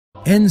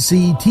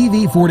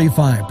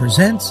NCTV45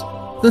 presents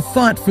The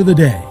Thought for the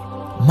Day.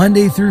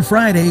 Monday through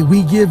Friday,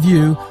 we give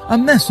you a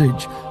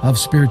message of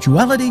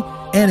spirituality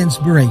and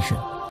inspiration.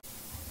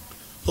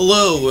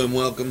 Hello and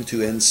welcome to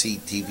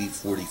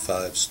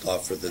NCTV45's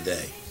Thought for the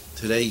Day.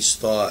 Today's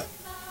thought: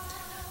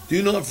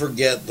 do not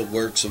forget the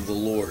works of the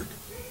Lord.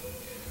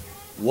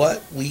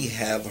 What we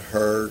have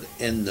heard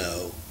and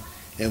know,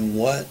 and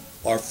what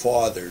our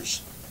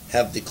fathers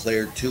have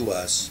declared to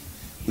us,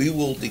 we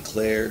will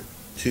declare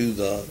to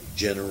the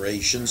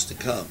generations to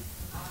come.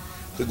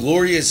 The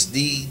glorious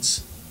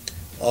deeds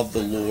of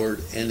the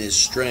Lord and His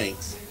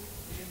strength,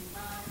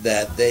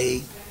 that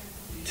they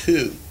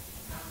too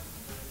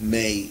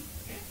may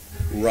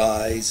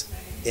rise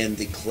and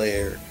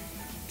declare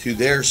to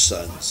their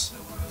sons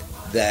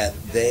that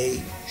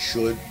they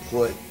should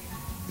put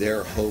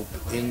their hope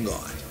in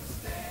God.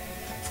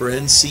 For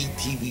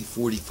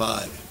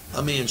NCTV45,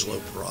 I'm Angelo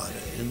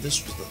Parada, and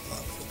this was the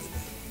Thought for the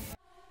Day.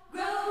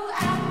 Grow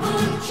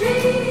apple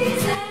trees.